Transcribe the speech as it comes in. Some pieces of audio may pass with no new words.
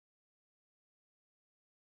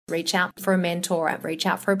reach out for a mentor, reach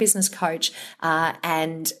out for a business coach,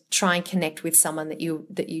 and try and connect with someone that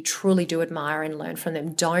you truly do admire and learn from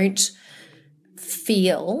them. Don't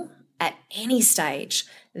feel at any stage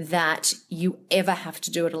that you ever have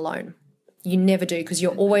to do it alone. You never do, because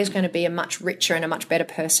you're always going to be a much richer and a much better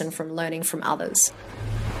person from learning from others.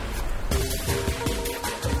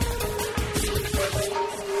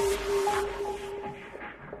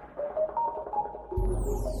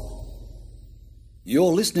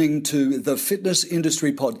 You're listening to the Fitness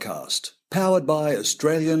Industry Podcast, powered by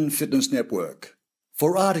Australian Fitness Network.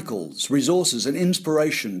 For articles, resources and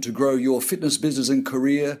inspiration to grow your fitness business and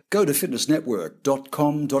career, go to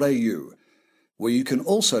fitnessnetwork.com.au, where you can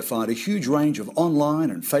also find a huge range of online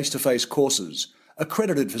and face-to-face courses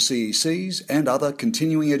accredited for CECs and other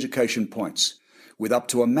continuing education points, with up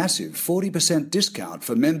to a massive 40% discount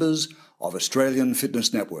for members of Australian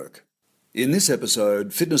Fitness Network. In this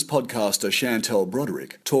episode, fitness podcaster Chantal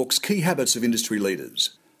Brodrick talks key habits of industry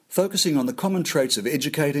leaders, focusing on the common traits of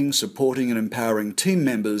educating, supporting and empowering team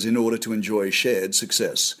members in order to enjoy shared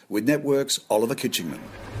success, with Network's Oliver Kitchingman.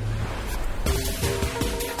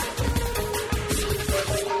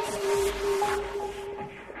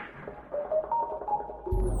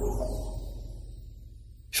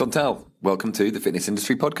 Chantal, welcome to the Fitness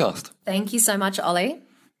Industry Podcast. Thank you so much, Ollie.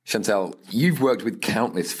 Chantal, you've worked with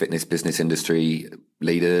countless fitness business industry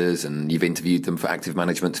leaders and you've interviewed them for Active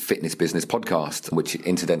Management's Fitness Business Podcast, which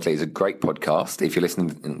incidentally is a great podcast. If you're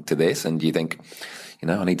listening to this and you think,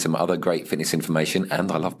 I need some other great fitness information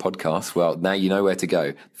and I love podcasts, well, now you know where to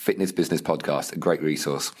go. Fitness Business Podcast, a great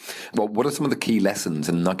resource. Well, what are some of the key lessons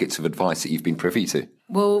and nuggets of advice that you've been privy to?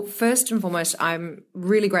 Well, first and foremost, I'm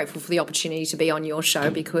really grateful for the opportunity to be on your show,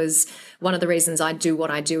 because one of the reasons I do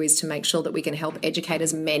what I do is to make sure that we can help educate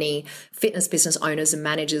as many fitness business owners and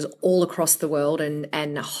managers all across the world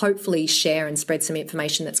and hopefully share and spread some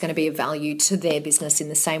information that's going to be of value to their business in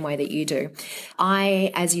the same way that you do.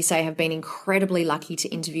 I, as you say, have been incredibly lucky to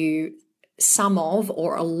interview some of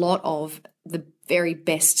or a lot of the very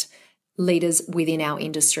best leaders within our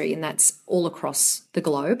industry, and that's all across the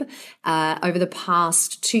globe. Over the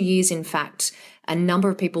past 2 years, in fact, a number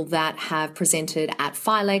of people that have presented at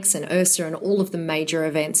Philex and Ursa and all of the major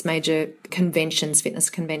events, major conventions,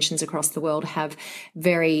 fitness conventions across the world, have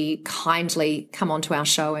very kindly come onto our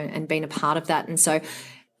show and been a part of that. And so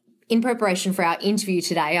in preparation for our interview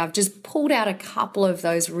today, I've just pulled out a couple of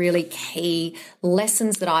those really key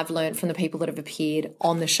lessons that I've learned from the people that have appeared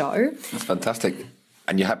on the show. That's fantastic.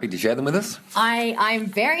 And you're happy to share them with us? I'm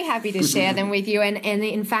very happy to share them with you. And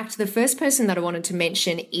in fact, the first person that I wanted to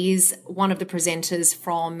mention is one of the presenters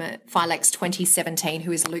from Philex 2017,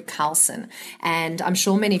 who is Luke Carlson. And I'm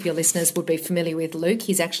sure many of your listeners would be familiar with Luke.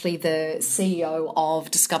 He's actually the CEO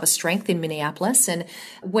of Discover Strength in Minneapolis. And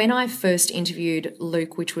when I first interviewed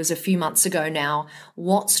Luke, which was a few months ago now,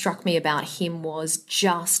 what struck me about him was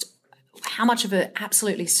just how much of an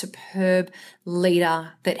absolutely superb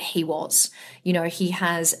leader that he was. He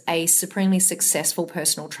has a supremely successful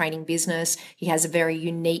personal training business. He has a very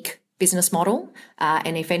unique business model.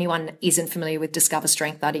 And if anyone isn't familiar with Discover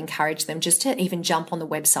Strength, I'd encourage them just to even jump on the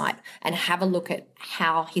website and have a look at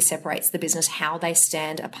how he separates the business, how they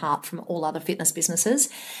stand apart from all other fitness businesses.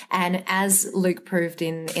 And as Luke proved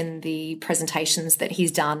in the presentations that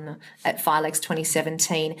he's done at Philex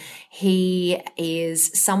 2017, he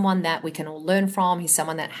is someone that we can all learn from. He's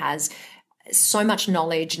someone that has so much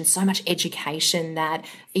knowledge and so much education that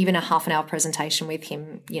even a half an hour presentation with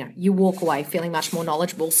him, you walk away feeling much more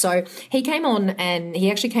knowledgeable. So he came on, and he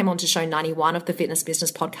actually came on to show 91 of the Fitness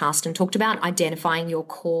Business Podcast and talked about identifying the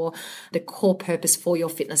core purpose for your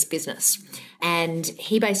fitness business. And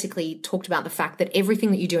he basically talked about the fact that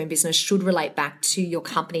everything that you do in business should relate back to your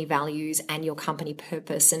company values and your company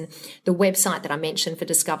purpose. And the website that I mentioned for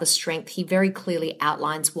Discover Strength, he very clearly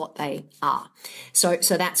outlines what they are. So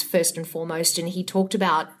that's first and foremost. And he talked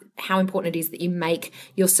about how important it is that you make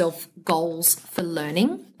yourself goals for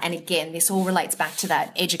learning. And again, this all relates back to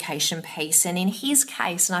that education piece. And in his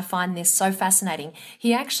case, and I find this so fascinating,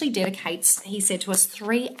 he actually dedicates, he said to us,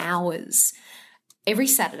 3 hours every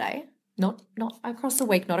Saturday, not across the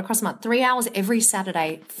week, not across the month, 3 hours every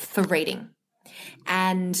Saturday for reading.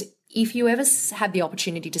 And if you ever have the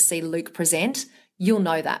opportunity to see Luke present, you'll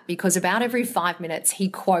know that, because about every 5 minutes he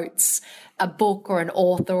quotes a book or an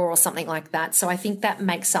author or something like that. So I think that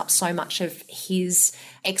makes up so much of his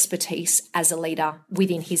expertise as a leader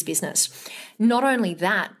within his business. Not only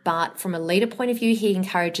that, but from a leader point of view, he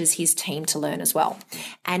encourages his team to learn as well.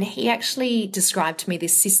 And he actually described to me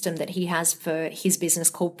this system that he has for his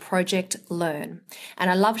business called Project Learn.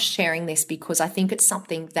 And I love sharing this because I think it's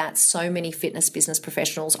something that so many fitness business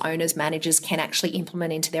professionals, owners, managers can actually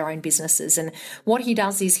implement into their own businesses. And what he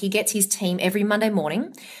does is he gets his team every Monday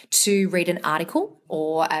morning to read an article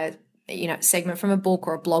or a segment from a book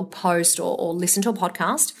or a blog post or listen to a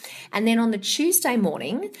podcast. And then on the Tuesday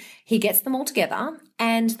morning, he gets them all together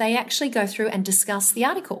and they actually go through and discuss the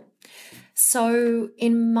article. So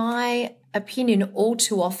in my opinion, all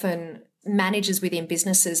too often, managers within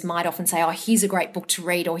businesses might often say, oh, here's a great book to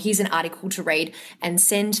read or here's an article to read, and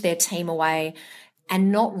send their team away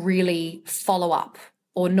and not really follow up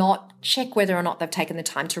or not check whether or not they've taken the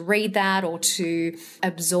time to read that or to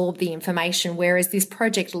absorb the information. Whereas this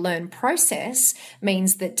Project Learn process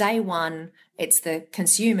means that day one, it's the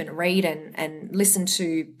consume and read and listen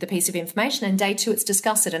to the piece of information. And day two, it's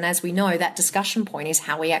discuss it. And as we know, that discussion point is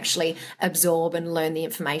how we actually absorb and learn the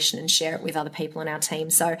information and share it with other people in our team.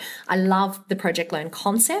 So I love the Project Learn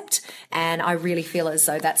concept. And I really feel as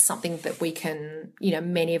though that's something that we can,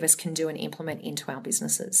 many of us can do and implement into our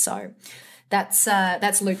businesses. So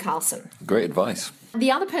that's Luke Carlson. Great advice.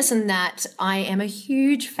 The other person that I am a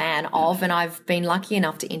huge fan of, and I've been lucky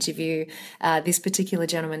enough to interview this particular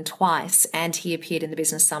gentleman twice, and he appeared in the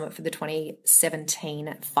Business Summit for the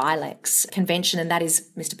 2017 Filex convention, and that is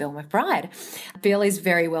Mr. Bill McBride. Bill is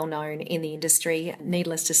very well known in the industry,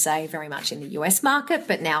 needless to say, very much in the US market,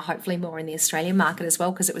 but now hopefully more in the Australian market as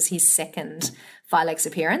well, because it was his second Filex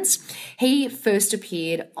appearance. He first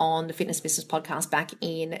appeared on the Fitness Business podcast back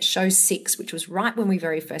in show 6, which was right when we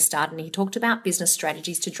very first started, and he talked about business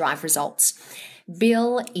strategies to drive results.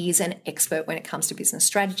 Bill is an expert when it comes to business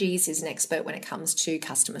strategies. He's an expert when it comes to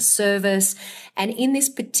customer service. And in this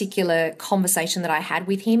particular conversation that I had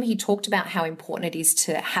with him, he talked about how important it is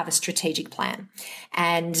to have a strategic plan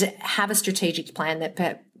and have a strategic plan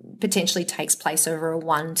that potentially takes place over a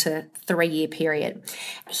 1 to 3 year period.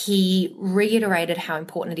 He reiterated how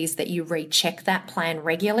important it is that you recheck that plan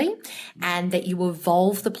regularly and that you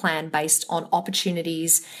evolve the plan based on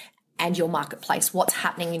opportunities and your marketplace, what's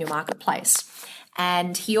happening in your marketplace.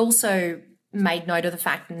 And he also made note of the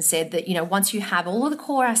fact and said that, once you have all of the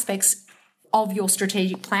core aspects of your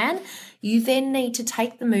strategic plan, you then need to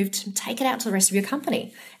take the move to take it out to the rest of your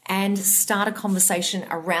company and start a conversation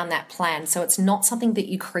around that plan. So it's not something that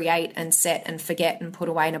you create and set and forget and put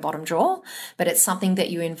away in a bottom drawer, but it's something that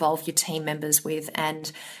you involve your team members with.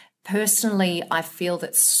 And personally, I feel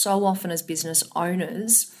that so often as business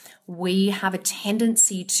owners, we have a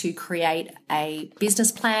tendency to create a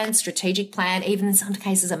business plan, strategic plan, even in some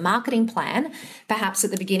cases a marketing plan, perhaps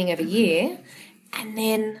at the beginning of a year, and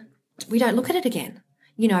then we don't look at it again.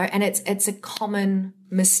 And it's a common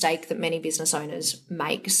mistake that many business owners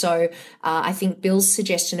make. So I think Bill's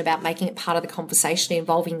suggestion about making it part of the conversation,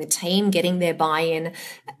 involving the team, getting their buy-in,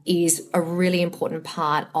 is a really important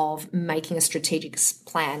part of making a strategic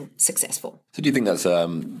plan successful. So do you think that's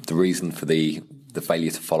the reason for the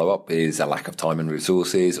failure to follow up is a lack of time and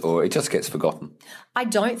resources, or it just gets forgotten? I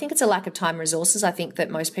don't think it's a lack of time and resources. I think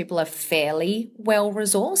that most people are fairly well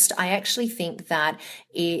resourced. I actually think that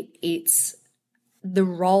it's the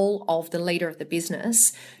role of the leader of the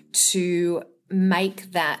business to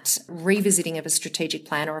make that revisiting of a strategic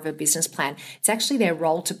plan or of a business plan. It's actually their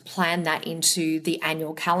role to plan that into the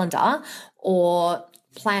annual calendar or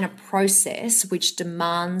plan a process which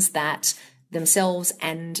demands that themselves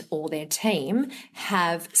and or their team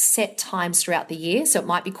have set times throughout the year. So it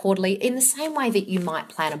might be quarterly, in the same way that you might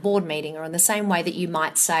plan a board meeting, or in the same way that you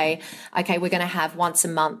might say, okay, we're going to have once a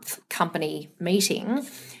month company meeting.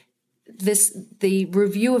 The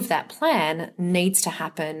review of that plan needs to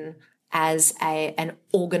happen as an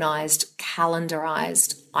organized,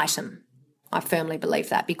 calendarized item. I firmly believe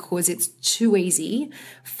that, because it's too easy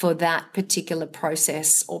for that particular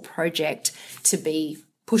process or project to be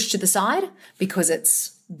pushed to the side because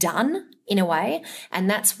it's done in a way. And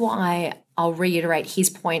that's why I'll reiterate his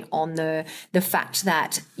point on the fact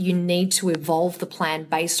that you need to evolve the plan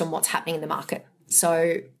based on what's happening in the market.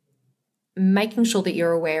 So making sure that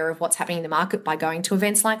you're aware of what's happening in the market by going to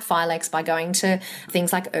events like Filex, by going to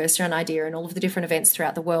things like Ursa and IDEA and all of the different events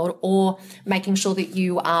throughout the world, or making sure that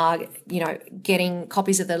you are, getting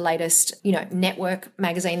copies of the latest, network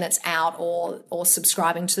magazine that's out, or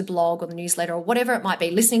subscribing to the blog or the newsletter or whatever it might be,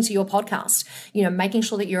 listening to your podcast, making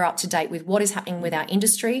sure that you're up to date with what is happening with our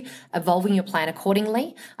industry, evolving your plan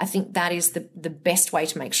accordingly. I think that is the best way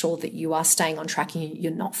to make sure that you are staying on track and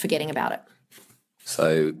you're not forgetting about it.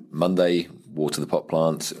 So Monday, water the pot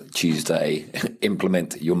plants. Tuesday,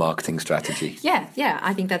 implement your marketing strategy. Yeah.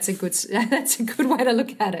 I think that's a good way to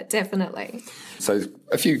look at it. Definitely. So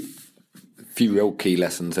a few real key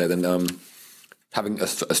lessons there. Then having a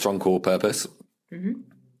strong core purpose. Mm-hmm.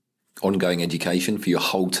 Ongoing education for your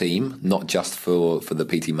whole team, not just for the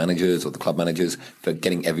PT managers or the club managers, but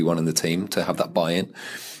getting everyone in the team to have that buy-in.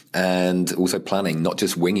 And also planning, not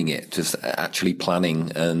just winging it, just actually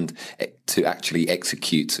planning and to actually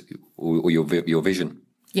execute your vision.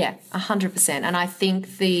 Yeah, 100%. And I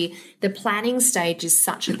think the planning stage is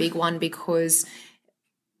such a big one, because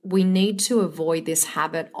we need to avoid this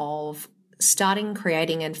habit of starting,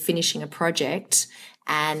 creating and finishing a project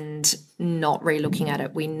and not re-looking at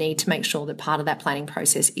it. We need to make sure that part of that planning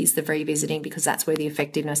process is the revisiting, because that's where the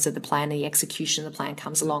effectiveness of the plan, the execution of the plan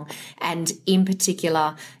comes along. And in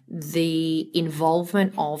particular, the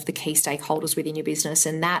involvement of the key stakeholders within your business.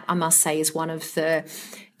 And that, I must say, is one of the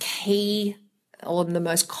key or the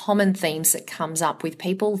most common themes that comes up with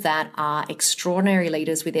people that are extraordinary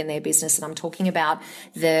leaders within their business. And I'm talking about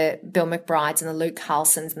the Bill McBrides and the Luke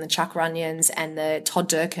Carlsons and the Chuck Runyons and the Todd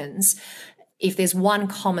Durkins. If there's one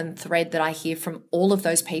common thread that I hear from all of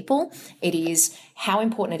those people, it is how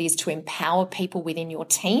important it is to empower people within your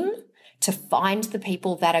team, to find the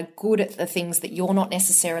people that are good at the things that you're not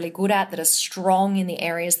necessarily good at, that are strong in the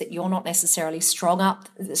areas that you're not necessarily strong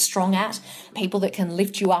at, people that can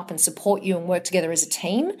lift you up and support you and work together as a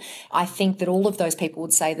team. I think that all of those people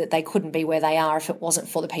would say that they couldn't be where they are if it wasn't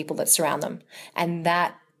for the people that surround them. And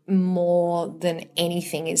that, more than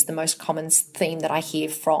anything, is the most common theme that I hear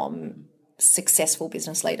from successful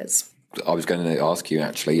business leaders. I was going to ask you,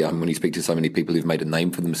 actually, when you speak to so many people who've made a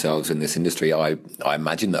name for themselves in this industry, I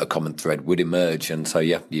imagine that a common thread would emerge. And so,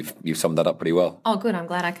 yeah, you've summed that up pretty well. Oh, good. I'm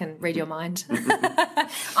glad I can read your mind.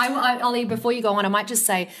 Ollie, before you go on, I might just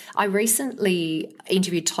say I recently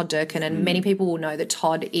interviewed Todd Durkin, and many people will know that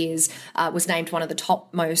Todd was named one of the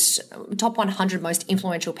top 100 most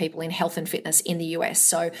influential people in health and fitness in the US.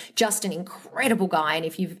 So just an incredible guy. And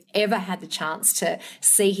if you've ever had the chance to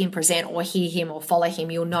see him present or hear him or follow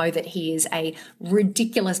him, you'll know that he is a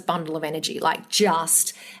ridiculous bundle of energy, like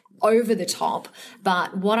just over the top.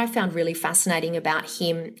 But what I found really fascinating about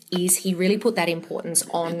him is he really put that importance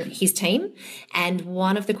on his team. And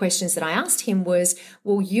one of the questions that I asked him was,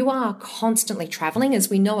 well, you are constantly traveling, as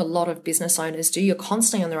we know a lot of business owners do. You're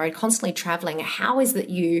constantly on the road, constantly traveling. How is that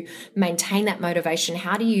you maintain that motivation?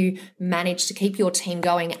 How do you manage to keep your team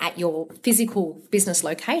going at your physical business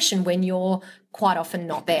location when you're quite often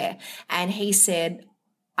not there? And he said,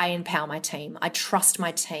 I empower my team. I trust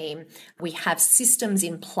my team. We have systems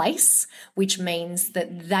in place, which means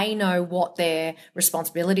that they know what their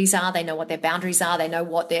responsibilities are. They know what their boundaries are. They know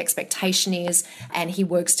what their expectation is. And he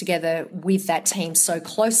works together with that team so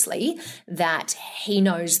closely that he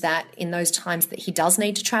knows that in those times that he does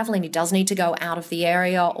need to travel and he does need to go out of the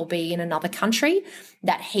area or be in another country,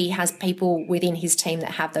 that he has people within his team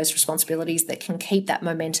that have those responsibilities that can keep that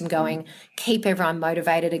momentum going, keep everyone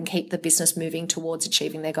motivated and keep the business moving towards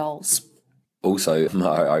achieving their goals. Also,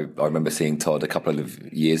 I remember seeing Todd a couple of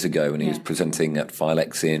years ago when he was presenting at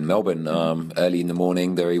Filex in Melbourne. Early in the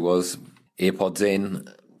morning, there he was, earpods in,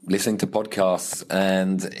 listening to podcasts,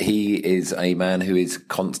 and he is a man who is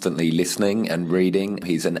constantly listening and reading.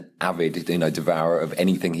 He's an avid, devourer of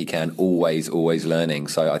anything he can, always learning.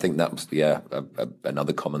 So I think that was,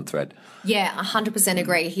 another common thread. Yeah, 100%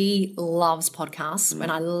 agree. He loves podcasts,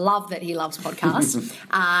 and I love that he loves podcasts.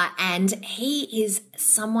 And he is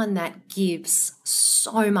someone that gives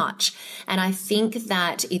so much. And I think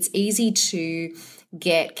that it's easy to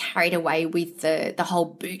get carried away with the whole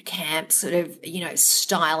boot camp sort of,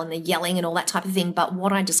 style and the yelling and all that type of thing. But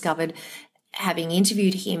what I discovered having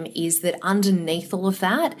interviewed him is that underneath all of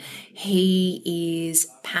that, he is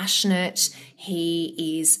passionate.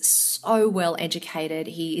 He is so well educated.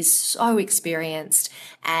 He is so experienced.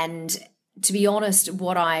 And to be honest,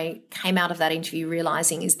 what I came out of that interview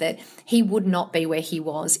realizing is that he would not be where he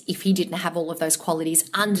was if he didn't have all of those qualities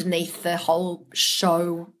underneath the whole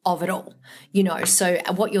show of it all, So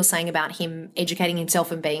what you're saying about him educating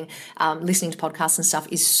himself and being, listening to podcasts and stuff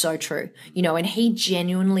is so true, and he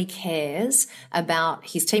genuinely cares about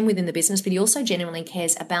his team within the business, but he also genuinely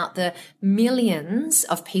cares about the millions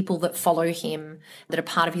of people that follow him, that are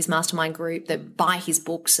part of his mastermind group, that buy his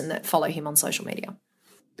books and that follow him on social media.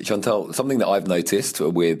 Chantal, something that I've noticed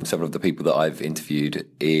with several of the people that I've interviewed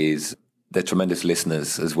is they're tremendous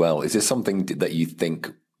listeners as well. Is this something that you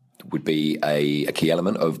think would be a key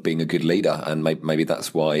element of being a good leader? And maybe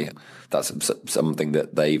that's why that's something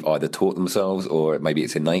that they've either taught themselves or maybe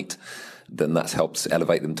it's innate, then that helps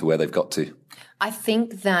elevate them to where they've got to. I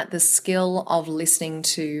think that the skill of listening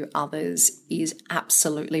to others is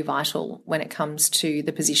absolutely vital when it comes to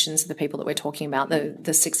the positions of the people that we're talking about,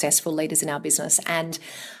 the successful leaders in our business. And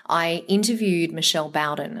I interviewed Michelle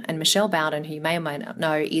Bowden, and Michelle Bowden, who you may or may not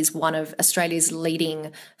know, is one of Australia's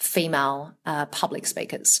leading female public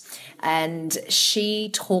speakers. And she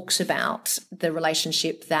talks about the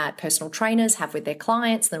relationship that personal trainers have with their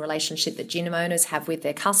clients, the relationship that gym owners have with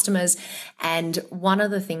their customers. And one of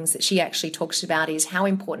the things that she actually talks about is how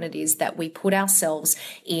important it is that we put ourselves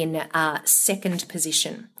in a second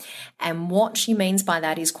position. And what she means by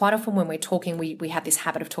that is quite often when we're talking, we have this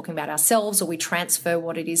habit of talking about ourselves, or we transfer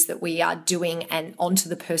what it is that we are doing and onto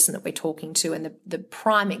the person that we're talking to. And the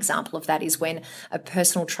prime example of that is when a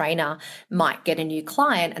personal trainer might get a new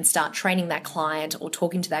client and start training that client or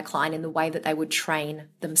talking to that client in the way that they would train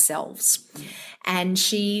themselves. And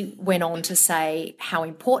she went on to say how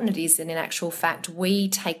important it is that in actual fact, we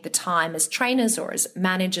take the time as trainers or as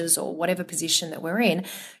managers or whatever position that we're in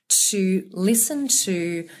to listen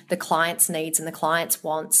to the client's needs and the client's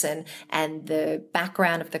wants and the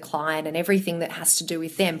background of the client and everything that has to do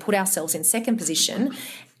with them, put ourselves in second position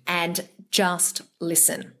and just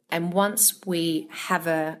listen. And once we have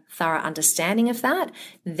a thorough understanding of that,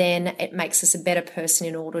 then it makes us a better person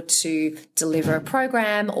in order to deliver a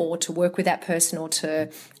program or to work with that person or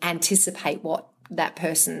to anticipate what that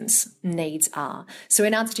person's needs are. So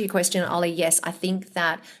in answer to your question, Ollie, yes, I think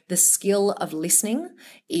that the skill of listening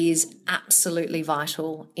is absolutely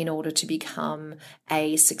vital in order to become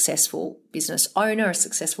a successful business owner, a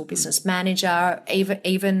successful business manager,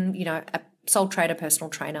 even a sole trader, personal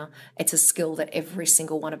trainer. It's a skill that every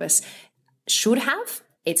single one of us should have.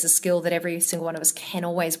 It's a skill that every single one of us can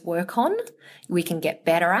always work on. We can get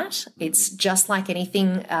better at. It's just like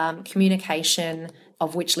anything, communication,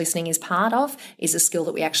 of which listening is part of, is a skill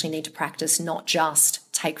that we actually need to practice, not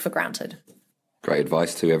just take for granted. Great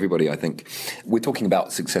advice to everybody, I think. We're talking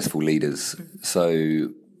about successful leaders. So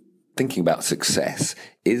thinking about success,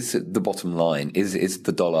 is the bottom line, is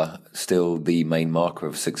the dollar still the main marker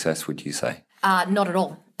of success, would you say? Not at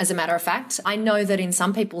all. As a matter of fact, I know that in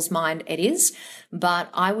some people's mind it is, but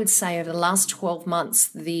I would say over the last 12 months,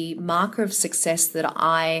 the marker of success that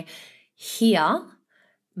I hear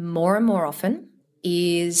more and more often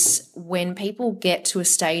is when people get to a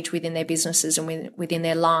stage within their businesses and within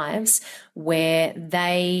their lives where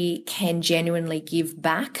they can genuinely give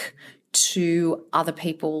back to other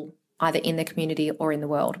people, either in the community or in the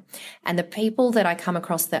world. And the people that I come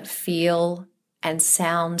across that feel and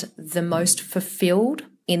sound the most fulfilled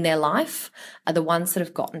in their life are the ones that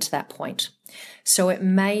have gotten to that point. So it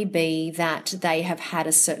may be that they have had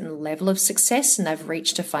a certain level of success and they've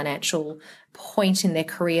reached a financial point in their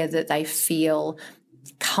career that they feel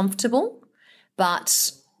comfortable,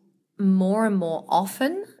 but more and more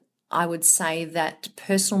often, I would say that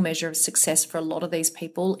personal measure of success for a lot of these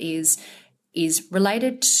people is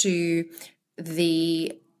related to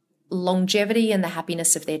the longevity and the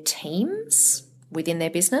happiness of their teams within their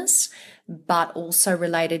business, but also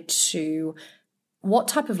related to what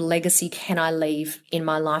type of legacy can I leave in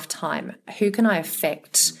my lifetime? Who can I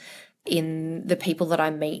affect in the people that I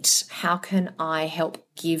meet? How can I help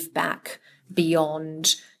give back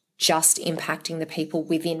beyond just impacting the people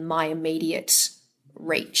within my immediate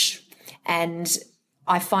reach? And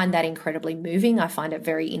I find that incredibly moving. I find it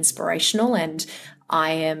very inspirational, and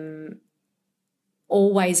I am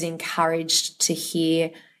always encouraged to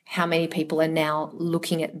hear how many people are now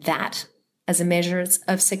looking at that as a measure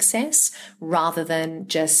of success rather than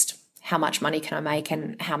just how much money can I make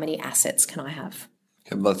and how many assets can I have.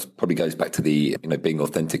 Yeah, that probably goes back to the being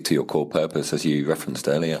authentic to your core purpose, as you referenced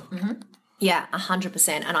earlier. Mm-hmm. Yeah, 100%.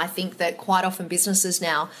 And I think that quite often businesses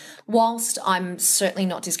now, whilst I'm certainly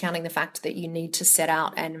not discounting the fact that you need to set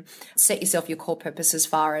out and set yourself your core purpose as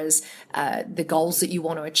far as the goals that you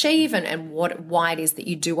want to achieve and why it is that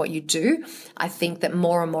you do what you do, I think that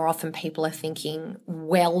more and more often people are thinking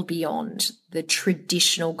well beyond the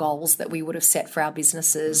traditional goals that we would have set for our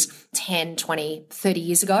businesses 10, 20, 30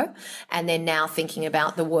 years ago. And they're now thinking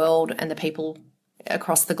about the world and the people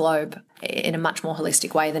across the globe in a much more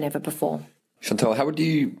holistic way than ever before. Chantal, how would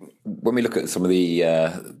you, when we look at some of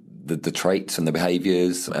the traits and the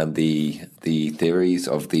behaviours and the theories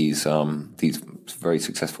of these very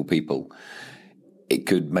successful people, it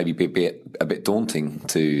could maybe be a bit daunting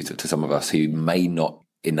to some of us who may not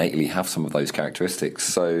innately have some of those characteristics.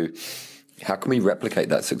 So how can we replicate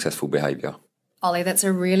that successful behaviour? Ollie, that's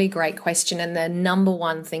a really great question. And the number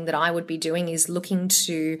one thing that I would be doing is looking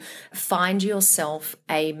to find yourself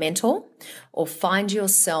a mentor or find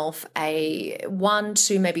yourself a 1,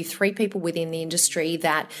 2, maybe 3 people within the industry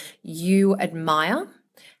that you admire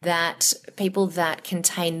that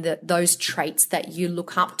contain those traits that you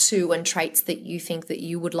look up to and traits that you think that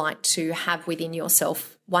you would like to have within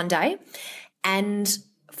yourself one day, and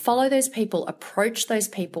follow those people, approach those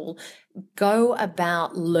people, go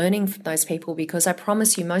about learning from those people, because I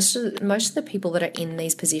promise you, most of the people that are in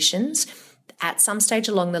these positions, at some stage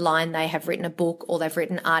along the line, they have written a book, or they've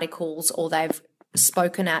written articles, or they've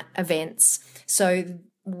spoken at events. So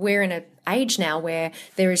we're in an age now where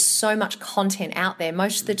there is so much content out there.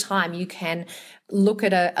 Most of the time you can look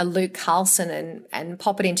at a Luke Carlson and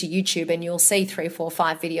pop it into YouTube, and you'll see 3, 4,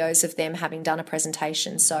 5 videos of them having done a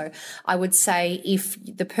presentation. So I would say, if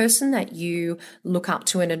the person that you look up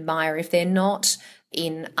to and admire, if they're not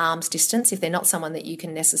in arm's distance, if they're not someone that you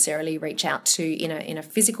can necessarily reach out to in a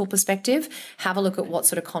physical perspective, have a look at what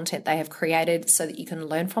sort of content they have created so that you can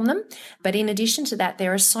learn from them. But in addition to that,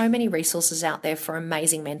 there are so many resources out there for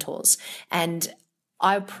amazing mentors. And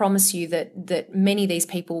I promise you that many of these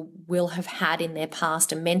people will have had in their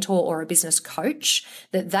past a mentor or a business coach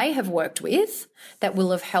that they have worked with that will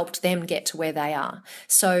have helped them get to where they are.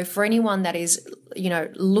 So for anyone that is,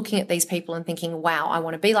 looking at these people and thinking, wow, I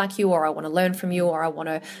want to be like you, or I want to learn from you, or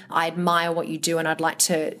I admire what you do, and I'd like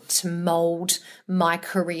to mold my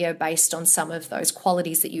career based on some of those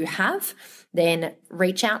qualities that you have, then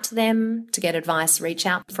reach out to them to get advice, reach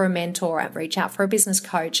out for a mentor, reach out for a business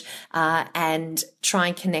coach, and try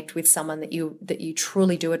and connect with someone that you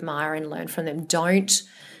truly do admire and learn from them. Don't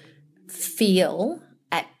feel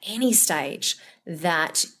at any stage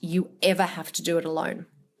that you ever have to do it alone.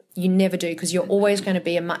 You never do, because you're always going to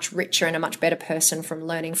be a much richer and a much better person from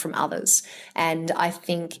learning from others. And I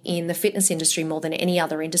think in the fitness industry, more than any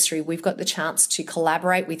other industry, we've got the chance to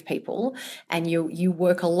collaborate with people, and you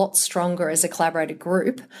work a lot stronger as a collaborative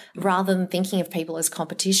group rather than thinking of people as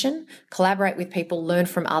competition. Collaborate with people, learn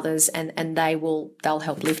from others, and they'll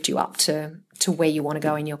help lift you up to where you want to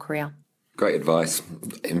go in your career. Great advice.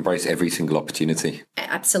 Embrace every single opportunity.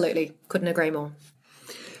 Absolutely. Couldn't agree more.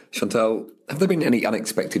 Chantal, have there been any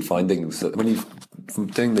unexpected findings when you've from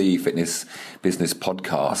doing the Fitness Business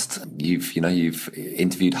podcast? You've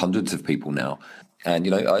interviewed hundreds of people now, and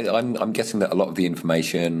I'm guessing that a lot of the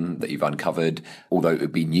information that you've uncovered, although it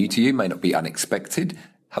would be new to you, may not be unexpected.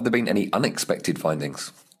 Have there been any unexpected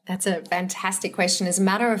findings? That's a fantastic question. As a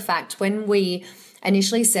matter of fact, when we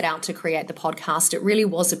initially set out to create the podcast, it really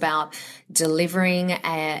was about delivering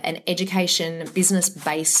an education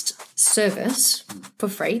business-based service for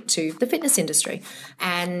free to the fitness industry.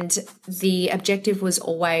 And the objective was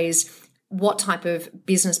always, what type of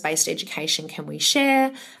business-based education can we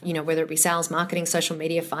share? Whether it be sales, marketing, social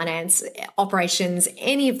media, finance, operations,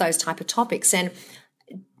 any of those type of topics. And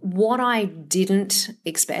what I didn't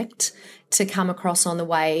expect to come across on the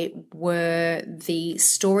way were the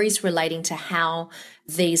stories relating to how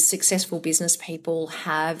these successful business people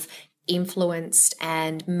have influenced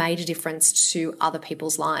and made a difference to other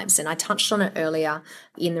people's lives. And I touched on it earlier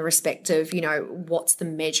in the respect of, what's the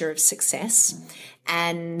measure of success,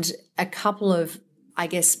 and a couple of,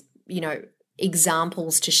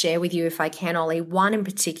 examples to share with you if I can, Ollie. One in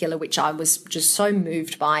particular, which I was just so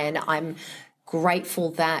moved by, and I'm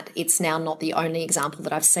grateful that it's now not the only example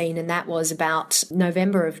that I've seen, and that was about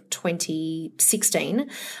November of 2016.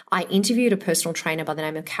 I interviewed a personal trainer by the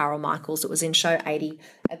name of Carol Michaels. It was in show 80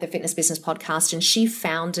 at the Fitness Business Podcast, and she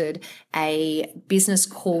founded a business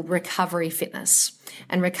called Recovery Fitness.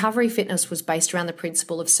 And Recovery Fitness was based around the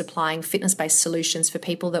principle of supplying fitness-based solutions for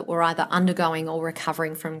people that were either undergoing or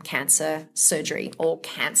recovering from cancer surgery, or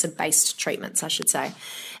cancer-based treatments, I should say.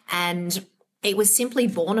 And it was simply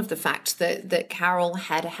born of the fact that Carol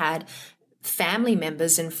had family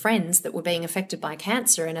members and friends that were being affected by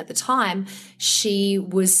cancer. And at the time, she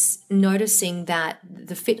was noticing that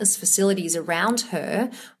the fitness facilities around her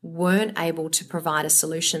weren't able to provide a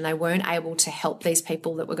solution. They weren't able to help these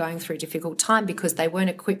people that were going through a difficult time, because they weren't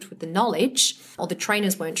equipped with the knowledge, or the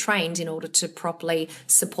trainers weren't trained in order to properly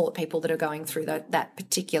support people that are going through that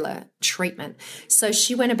particular treatment. So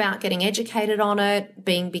she went about getting educated on it,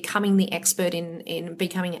 becoming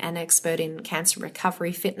an expert in cancer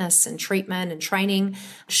recovery, fitness and treatment and training.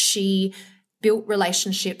 She built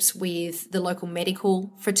relationships with the local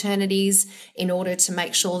medical fraternities in order to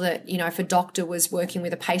make sure that, if a doctor was working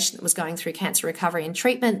with a patient that was going through cancer recovery and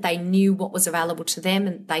treatment, they knew what was available to them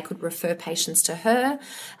and they could refer patients to her.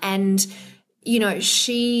 And,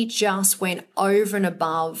 she just went over and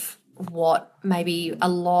above what maybe a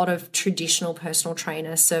lot of traditional personal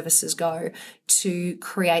trainer services go to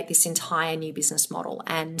create this entire new business model.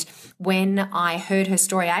 And when I heard her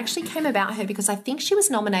story, I actually came about her because I think she was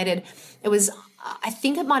nominated. I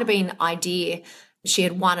think it might have been Idea she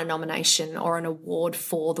had won a nomination or an award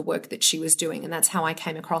for the work that she was doing. And that's how I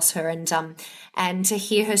came across her. And to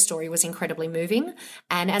hear her story was incredibly moving.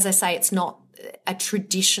 And as I say, it's not a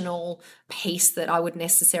traditional piece that I would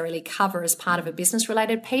necessarily cover as part of a business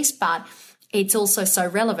related piece, but it's also so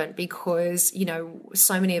relevant because,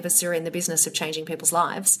 so many of us are in the business of changing people's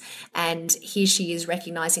lives. And here she is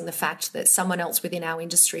recognizing the fact that someone else within our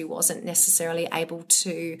industry wasn't necessarily able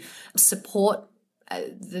to support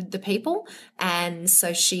the people, and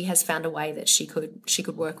so she has found a way that she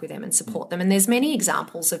could work with them and support them. And there's many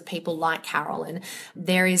examples of people like Carol, and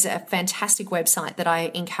there is a fantastic website that I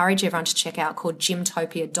encourage everyone to check out called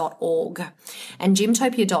gymtopia.org. And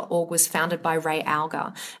gymtopia.org was founded by Ray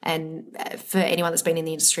Alger, and for anyone that's been in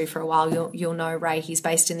the industry for a while, you'll know Ray. He's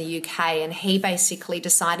based in the UK, and he basically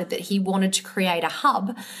decided that he wanted to create a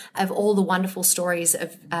hub of all the wonderful stories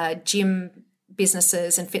of gym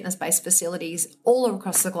businesses and fitness-based facilities all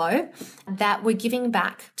across the globe that were giving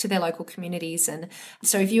back to their local communities. And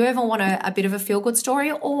so if you ever want a bit of a feel-good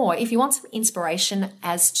story, or if you want some inspiration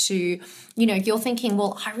as to, you're thinking,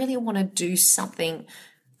 well, I really want to do something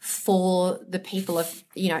for the people of,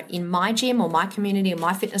 in my gym or my community or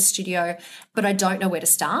my fitness studio, but I don't know where to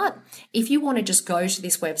start. If you want to just go to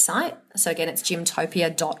this website, so again, it's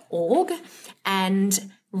gymtopia.org,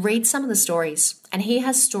 and read some of the stories. And he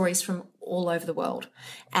has stories from all over the world.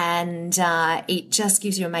 And it just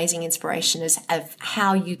gives you amazing inspiration of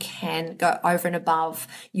how you can go over and above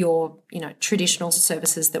your, traditional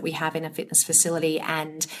services that we have in a fitness facility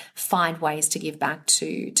and find ways to give back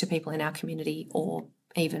to people in our community or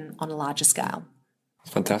even on a larger scale.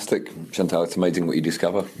 Fantastic. Chantal, it's amazing what you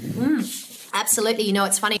discover. Absolutely.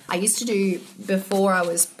 It's funny. I used to do, before I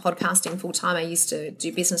was podcasting full time, I used to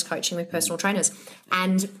do business coaching with personal trainers.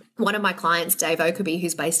 And one of my clients, Dave Oakerby,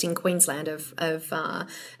 who's based in Queensland of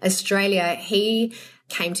Australia, he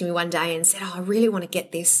came to me one day and said, I really want to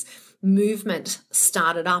get this movement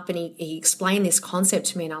started up. And he explained this concept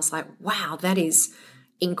to me, and I was like, wow, that is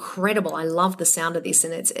incredible. I love the sound of this,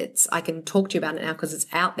 and it's I can talk to you about it now because it's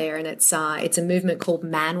out there, and it's a movement called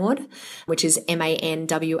Manward, which is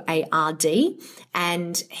MANWARD.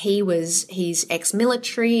 And he's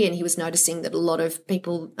ex-military, and he was noticing that a lot of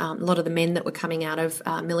people, a lot of the men that were coming out of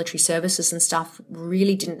military services and stuff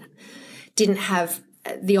really didn't have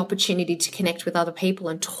the opportunity to connect with other people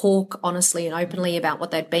and talk honestly and openly about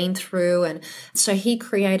what they'd been through. And so he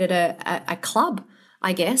created a club,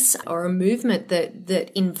 I guess, or a movement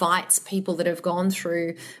that invites people that have gone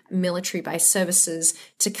through military-based services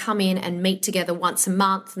to come in and meet together once a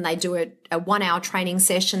month, and they do a 1-hour training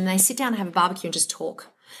session. They sit down and have a barbecue and just talk.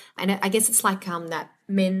 And I guess it's like that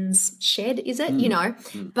men's shed, is it?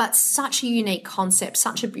 But such a unique concept,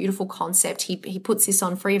 such a beautiful concept. He puts this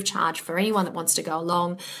on free of charge for anyone that wants to go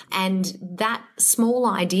along. And that small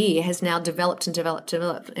idea has now developed.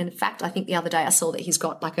 In fact, I think the other day I saw that he's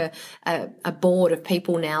got like a board of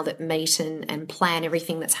people now that meet and plan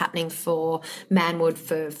everything that's happening for Manwood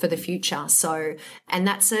for the future. So, and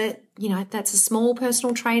that's a small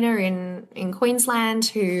personal trainer in Queensland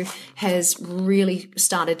who has really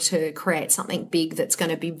started to create something big that's going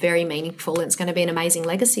to be very meaningful, and it's going to be an amazing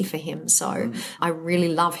legacy for him. So I really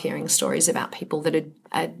love hearing stories about people that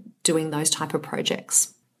are doing those type of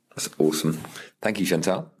projects. That's awesome. Thank you,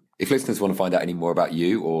 Chantal. If listeners want to find out any more about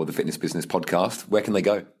you or the Fitness Business Podcast, where can they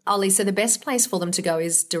go? Ollie, so the best place for them to go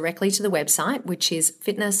is directly to the website, which is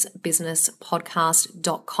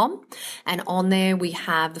fitnessbusinesspodcast.com. And on there, we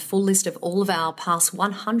have the full list of all of our past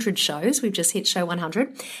 100 shows. We've just hit show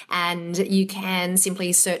 100. And you can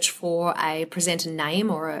simply search for a presenter name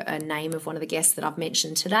or a name of one of the guests that I've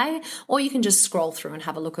mentioned today, or you can just scroll through and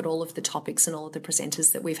have a look at all of the topics and all of the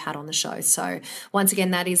presenters that we've had on the show. So once again,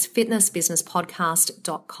 that is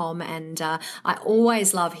fitnessbusinesspodcast.com. And I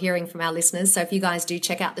always love hearing from our listeners. So if you guys do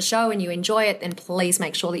check out the show and you enjoy it, then please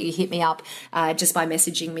make sure that you hit me up just by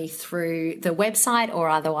messaging me through the website or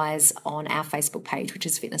otherwise on our Facebook page, which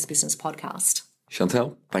is Fitness Business Podcast.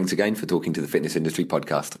 Chantal, thanks again for talking to the Fitness Industry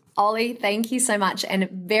Podcast. Ollie, thank you so much, and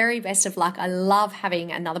very best of luck. I love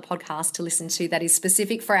having another podcast to listen to that is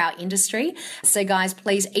specific for our industry. So guys,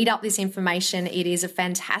 please eat up this information. It is a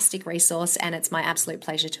fantastic resource, and it's my absolute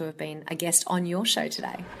pleasure to have been a guest on your show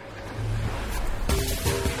today.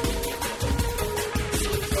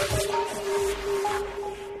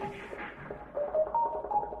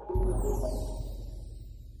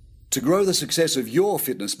 To grow the success of your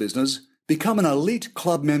fitness business, become an Elite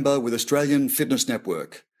Club member with Australian Fitness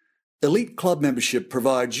Network. Elite Club membership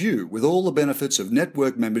provides you with all the benefits of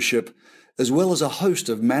network membership, as well as a host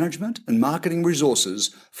of management and marketing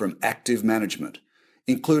resources from active management,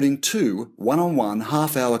 including 2 one-on-one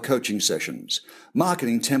half-hour coaching sessions,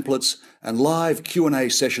 marketing templates, and live Q&A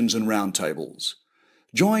sessions and roundtables.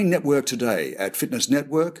 Join Network today at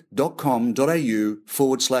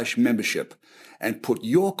fitnessnetwork.com.au/membership and put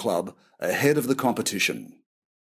your club ahead of the competition.